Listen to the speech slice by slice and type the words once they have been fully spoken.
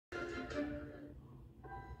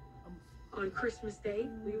On Christmas Day,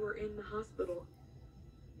 we were in the hospital.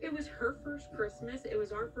 It was her first Christmas. It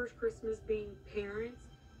was our first Christmas being parents.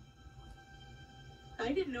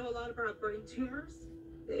 I didn't know a lot about brain tumors.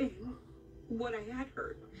 What I had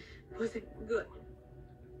heard wasn't good.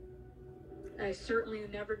 I certainly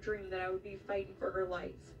never dreamed that I would be fighting for her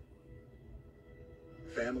life.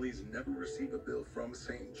 Families never receive a bill from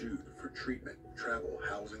St. Jude for treatment, travel,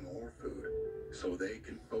 housing, or food, so they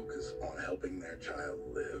can focus on helping their child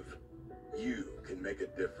live. You can make a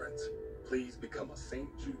difference. Please become a St.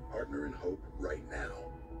 Jude Partner in Hope right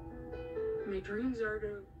now. My dreams are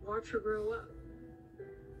to watch her grow up.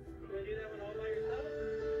 You want to do that one all by yourself?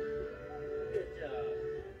 Good job.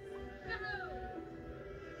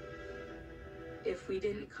 If we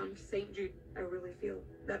didn't come to St. Jude, I really feel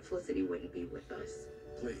that Felicity wouldn't be with us.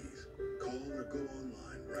 Please call or go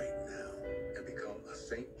online right now and become a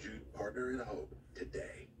St. Jude Partner in Hope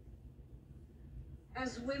today.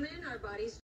 As women, our bodies